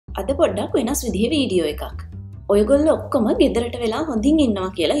අද පොඩ්ඩක් වෙනස් විදිහේ වීඩියෝ එකක්. ඔයගොල්ලෝ ඔක්කොම ගෙදරට වෙලා හොඳින් ඉන්නවා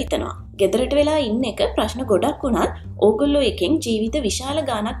කියලා හිතනවා. ගෙදරට වෙලා ඉන්න එක ප්‍රශ්න ගොඩක් වුණත් ඕගොල්ලෝ එකෙන් ජීවිත විශාල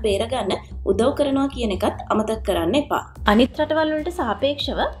ගාණක් බේරගන්න උදව් කරනවා කියන එකත් අමතක කරන්න එපා. අනිත් රටවල් වලට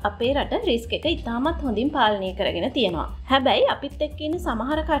සාපේක්ෂව අපේ රට රිස්ක් එක ඉතාමත් හොඳින් පාලනය කරගෙන තියෙනවා. හැබැයි අපිත් එක්ක ඉන්න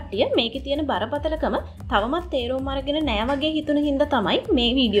සමහර කට්ටිය මේකේ තියෙන බරපතලකම තවමත් තේරුම් අරගෙන නෑ වගේ හිතුන හින්දා තමයි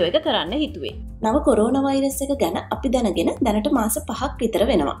මේ වීඩියෝ එක කරන්න හිතුවේ. නව කොරෝනා වෛරස් එක ගැන අපි දැනගෙන දැනට මාස 5ක් විතර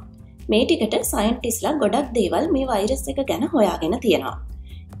වෙනවා. මේ ටිකට සයන්ටිස්ලා ගොඩක් දේවල් මේ වෛරස් එක ගැන හොයාගෙන තියෙනවා.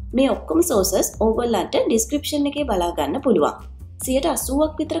 මේ ඔක්කොම සෝසස් ඕගොල්ලන්ට ඩිස්ක්‍රිප්ෂන් එකේ බලා ගන්න පුළුවන්.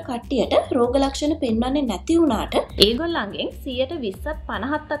 80%ක් විතර කට්ටියට රෝග ලක්ෂණ පෙන්වන්නේ නැති වුණාට ඒගොල්ලන්ගෙන් 20%ත්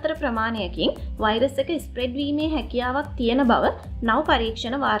 50ත් අතර ප්‍රමාණයකින් වෛරස් එක ස්ප්‍රෙඩ් වීමේ හැකියාවක් තියෙන බව නව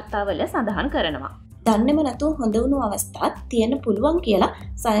පරීක්ෂණ වාර්තාවල සඳහන් කරනවා. දන්නේම නැතුව හොඳ වුණු අවස්ථාත් තියෙන්න පුළුවන් කියලා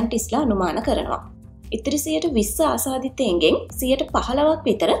සයන්ටිස්ලා අනුමාන කරනවා. ඉතිරි 20% ආසාදිතයින්ගෙන් 15%ක්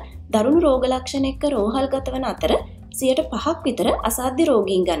විතර දරුණු රෝග ලක්ෂණ එක්ක රෝහල් ගත වන අතර 5%ක් විතර අසාධ්‍ය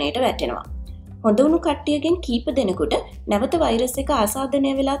රෝගීන් ගණයට වැටෙනවා. හොඳ වුණු කට්ටියගෙන් කීප දෙනෙකුට නැවත වෛරස් එක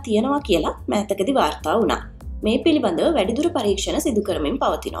ආසාදනය වෙලා තියෙනවා කියලා මෑතකදී වාර්තා වුණා. මේ පිළිබඳව වැඩිදුර පරීක්ෂණ සිදු කරමින්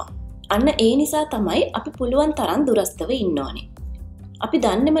පවතිනවා. අන්න ඒ නිසා තමයි අපි පුළුවන් තරම් දුරස්තව ඉන්න ඕනේ. අපි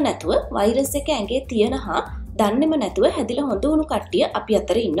දන්නේම නැතුව වෛරස් එක ඇඟේ තියෙන හා දන්නේම නැතුව හැදිලා හොඳ වුණු කට්ටිය අපි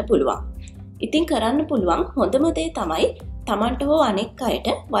අතර ඉන්න පුළුවන්. ඉතින් කරන්න පුළුවන් හොඳම දේ තමයි තමන්ට හෝ අනෙක් අයට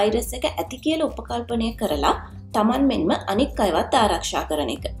වෛරස් එක ඇති කියලා උපකල්පනය කරලා තමන් මෙන්ම අනෙක් අයවත් ආරක්ෂා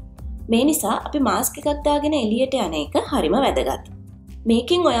කරන එක. මේ නිසා අපි මාස්ක් එකක් දාගෙන එළියට යන එක හරිම වැදගත්.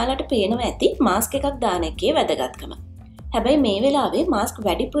 මේකෙන් ඔයාලට පේනවා ඇති මාස්ක් එකක් දාන එකේ වැදගත්කම. හැබැයි මේ වෙලාවේ මාස්ක්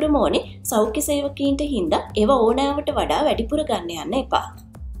වැඩිපුරම ඕනේ සෞඛ්‍ය සේවකීන්ට හින්දා ඒව ඕනෑවට වඩා වැඩිපුර ගන්න යන්න එපා.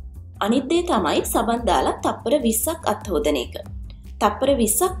 අනිත් දේ තමයි සබන් දාලා තප්පර 20ක් අත් හොදන එක. තප්පර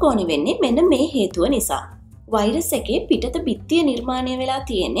 20ක් ඕනේ වෙන්නේ මෙන්න මේ හේතුව නිසා. වෛරස් එකේ පිටත බිත්තිය නිර්මාණය වෙලා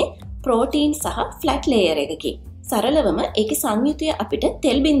තියෙන්නේ ප්‍රෝටීන් සහ ෆ්ලැට් ලේයර් එකකින්. සරලවම ඒකේ සංයුතිය අපිට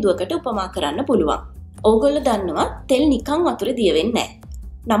තෙල් බිඳුවකට උපමා කරන්න පුළුවන්. ඕගොල්ලෝ දන්නවා තෙල් නිකන් වතුරේ දිය වෙන්නේ නැහැ.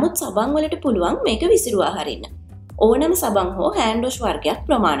 නමුත් සබන් වලට පුළුවන් මේක විසිරුවා හරින්න. ඕනම සබන් හෝ හෑන්ඩ් වොෂ් වර්ගයක්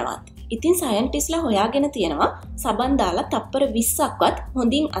ප්‍රමාණවත්. ඉතින් සයන්ටිස්ලා හොයාගෙන තියෙනවා සබන් දාලා තප්පර 20ක්වත්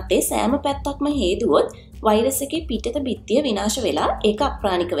හොඳින් අතේ සෑම පැත්තක්ම හේදුවොත් වෛරස් එකේ පිටත බිත්තිය විනාශ වෙලා ඒක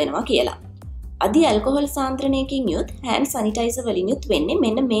අප්‍රාණික වෙනවා කියලා. අධි ඇල්කොහොල් සාන්ද්‍රණයකින් යුත් හෑන්ඩ් සැනිටයිසර් වලින් යුත් වෙන්නේ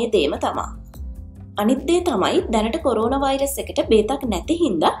මෙන්න මේ දේම තමයි. අනිත් දේ තමයි දැනට කොරෝනා වෛරස් එකට බේතක් නැති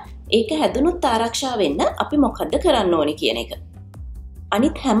හින්දා ඒක හැදුනොත් ආරක්ෂා වෙන්න අපි මොකද්ද කරන්න ඕනේ කියන එක.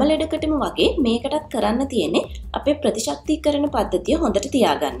 අනිත් හැම ලෙඩකටම වගේ මේකටත් කරන්න තියෙන්නේ අපේ ප්‍රතිශක්තිකරණ පද්ධතිය හොඳට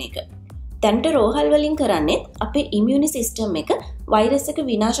තියාගන්න එක. දැනට රෝහල් වලින් කරන්නේ අපේ ඉමුනි සිස්ටම් එක වෛරස් එක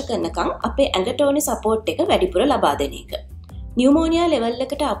විනාශ කරනකම් අපේ ඇඟට ඕනේ සපෝට් එක වැඩිපුර ලබා දෙන එක. නියුමෝනියා ලෙවල්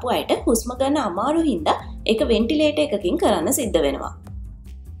එකට ආපු අයට හුස්ම ගන්න අමාරු හින්දා ඒක වෙන්ටිලේටර් එකකින් කරන්න සිද්ධ වෙනවා.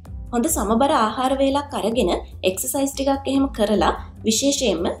 හොඳ සමබර ආහාර වේලක් අරගෙන එක්සර්සයිස් ටිකක් එහෙම කරලා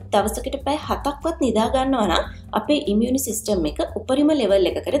විශේෂයෙන්ම දවසකට පැය 7ක්වත් නිදා ගන්නවා නම් අපේ ඉමුනි සිස්ටම් එක උපරිම ලෙවල්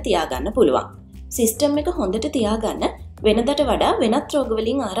එකකට තියාගන්න පුළුවන්. සිස්ටම් එක හොඳට තියාගන්න වෙනදට වඩා වෙනත් රෝග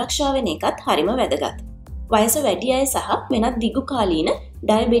වලින් ආරක්ෂා වෙන එකත් හරිම වැදගත්. වයස වැඩි අය සහ වෙනත් දිගු කාලීන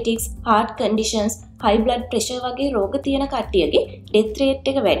diabetics, heart conditions, high blood pressure වගේ රෝග තියෙන කට්ටියගේ death rate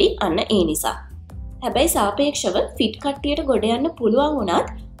එක වැඩි අන්න ඒ නිසා. හැබැයි සාපේක්ෂව ෆිට් කට්ටියට ගොඩ යන්න පුළුවන් වුණත්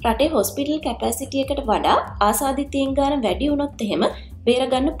රටේ හොස්පිටල් කැපැසිටි එකට වඩා ආසාදිතයින් ගන්න වැඩි වුණොත් එහෙම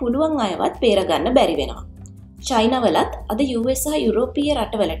බේරගන්න පුළුවන් අයවත් බේරගන්න බැරි වෙනවා. චයිනාවලත් අද US සහ යුරෝපීය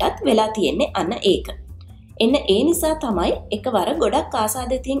රටවලටත් වෙලා තියෙන්නේ අන්න ඒක. එන්න ඒ නිසා තමයි එකවර ගොඩක්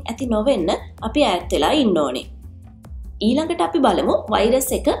ආසාදිතයින් ඇති නොවෙන්න අපි ඈත් වෙලා ඉන්න ඕනේ. ඊළඟට අපි බලමු වෛරස්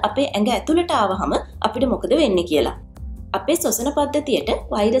එක අපේ ඇඟ ඇතුළට ආවහම අපිට මොකද වෙන්නේ කියලා. අපේ ශ්වසන පද්ධතියට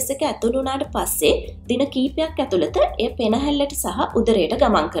වෛරස් එක ඇතුළු වුණාට පස්සේ දින කිහිපයක් ඇතුළත එය පෙනහැල්ලට සහ උදරයට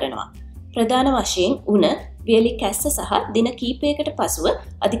ගමන් කරනවා. ප්‍රධාන වශයෙන් උණ, වියලි කැස්ස සහ දින කිහිපයකට පසුව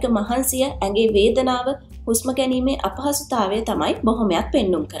අධික මහන්සිය, ඇඟේ වේදනාව, හුස්ම ගැනීමේ අපහසුතාවය තමයි බොහොමයක්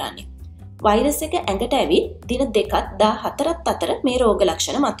පෙන්눔 කරන්නේ. වෛරස් එක ඇඟට ඇවිත් දින 2ත් 14ත් අතර මේ රෝග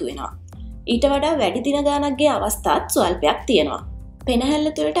ලක්ෂණ මතුවෙනවා. ඊට වඩා වැඩි දින ගානක්ගේ අවස්ථාත් ස්වල්පයක් තියෙනවා. පෙනහැල්ල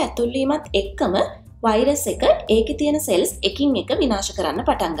තුළට ඇතුල් වීමත් එක්කම වෛරස් එක ඒකේ තියෙන සෙල්ස් එකින් එක විනාශ කරන්න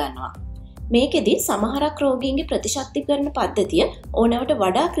පටන් ගන්නවා. මේකෙදි සමහරක් රෝගීන්ගේ ප්‍රතිශක්තිකරණ පද්ධතිය ඕනෑවට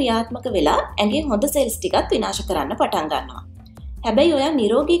වඩා ක්‍රියාත්මක වෙලා ඇඟේ හොඳ සෙල්ස් ටිකත් විනාශ කරන්න පටන් ගන්නවා. හැබැයි ඔයා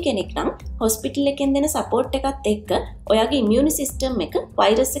නිරෝගී කෙනෙක් නම් හොස්පිටල් එකෙන් දෙන සපෝට් එකත් එක්ක ඔයාගේ ඉමුනි සිස්ටම් එක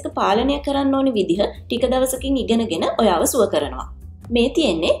වෛරස් එක පාලනය කරන්න ඕනි විදිහ ටික දවසකින් ඉගෙනගෙන ඔයාව සුව කරනවා. මේ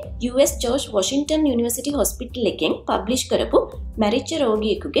තියෙන්නේ US George Washington university hospital එකෙන් පබ්ලිෂ් කරපු මැරිච්ච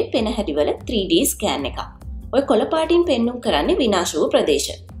රෝගියෙකුගේ පෙනහැදිවල 3D ස්කෑන් එකක්. ඔය කොළ පාටින් පෙන්눔 කරන්නේ විනාශ වූ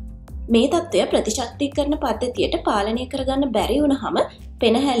ප්‍රදේශ. මේ තත්ත්වය ප්‍රතිශක්තිකරණ පද්ධතියට පාලනය කරගන්න බැරි වුණාම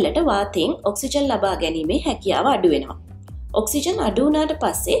පෙනහැල්ලට වාතයෙන් ඔක්සිජන් ලබා ගැනීමේ හැකියාව අඩු වෙනවා. ඔක්සිජන් අඩු වුණාට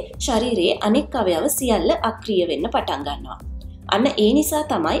පස්සේ ශරීරයේ අනෙක් අවයව සියල්ල අක්‍රිය වෙන්න පටන් ගන්නවා. අන්න ඒ නිසා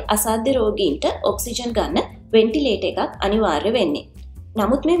තමයි අසාධ්‍ය රෝගීන්ට ඔක්සිජන් ගන්න වෙන්ටිලේටර් එකක් අනිවාර්ය වෙන්නේ.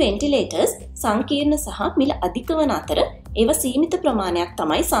 නමුත් මේ වෙන්ටිලේටර්ස් සංකීර්ණ සහ මිල අධික වන අතර ඒවා සීමිත ප්‍රමාණයක්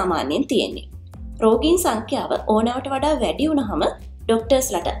තමයි සාමාන්‍යයෙන් තියෙන්නේ. රෝගීන් සංඛ්‍යාව ඕනෑවට වඩා වැඩි වුණාම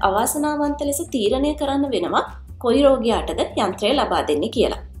ඩොක්ටර්ස්ලට අවාසනාවන්ත ලෙස තීරණය කරන්න වෙනවා කොයි රෝගියාටද යන්ත්‍රය ලබා දෙන්නේ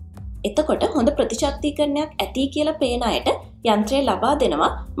කියලා. එතකොට හොඳ ප්‍රතිශක්තිකරණයක් ඇති කියලා පේන අයට යන්ත්‍රය ලබා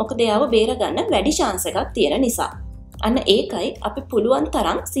දෙනවා මොකද එයාව බේරගන්න වැඩි chance එකක් තියෙන නිසා. අන්න ඒකයි අපි පුළුවන්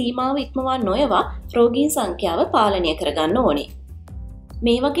තරම් සීමාව ඉක්මවා නොයවා රෝගීන් සංඛ්‍යාව පාලනය කරගන්න ඕනේ.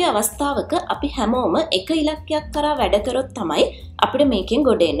 මේ වගේ අවස්ථාවක අපි හැමෝම එක ඉලක්කයක් කරා වැඩ කරොත් තමයි අපිට මේකෙන්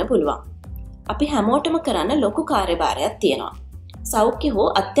ගොඩ එන්න පුළුවන්. අපි හැමෝටම කරන්න ලොකු කාර්යභාරයක් තියෙනවා. සෞඛ්‍ය හෝ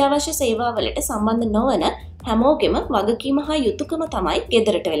අත්‍යවශ්‍ය සේවාවලට සම්බන්ධ නොවන හැමෝගෙම වගකීම හා යුතුයකම තමයි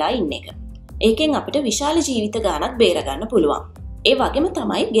ගෙදරට වෙලා ඉන්න එක. ඒකෙන් අපිට විශාල ජීවිත ගාණක් බේරගන්න පුළුවන්. ඒ වගේම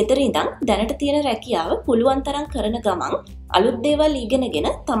තමයි ගෙදර ඉඳන් දැනට තියෙන රැකියාව පුළුවන් තරම් කරන ගමන් අලුත් දේවල් ඉගෙනගෙන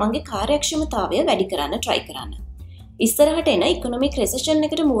තමන්ගේ කාර්යක්ෂමතාවය වැඩි කරන්න try කරන්න. ඉස්සරහට එන ඉකොනොමික් රෙසෙෂන්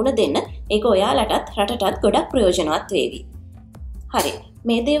එකට මුහුණ දෙන්න ඒක ඔයාලටත් රටටත් ගොඩක් ප්‍රයෝජනවත් වේවි. හරි.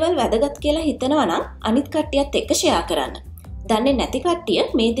 මේ දේවල් වැදගත් කියලා හිතනවා නම් අනිත් කට්ටියත් එක්ක ෂෙයා කරන්න. දන්නේ නැති කට්ටිය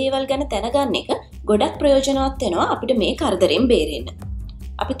මේ දේවල් ගැන දැනගන්න එක ගොඩක් ප්‍රයෝජනවත් වෙනවා අපිට මේ කරදරෙන් බේරෙන්න.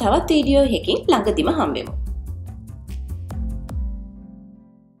 අපි තවත් වීඩියෝ එකකින් ළඟදිම හම්බෙමු.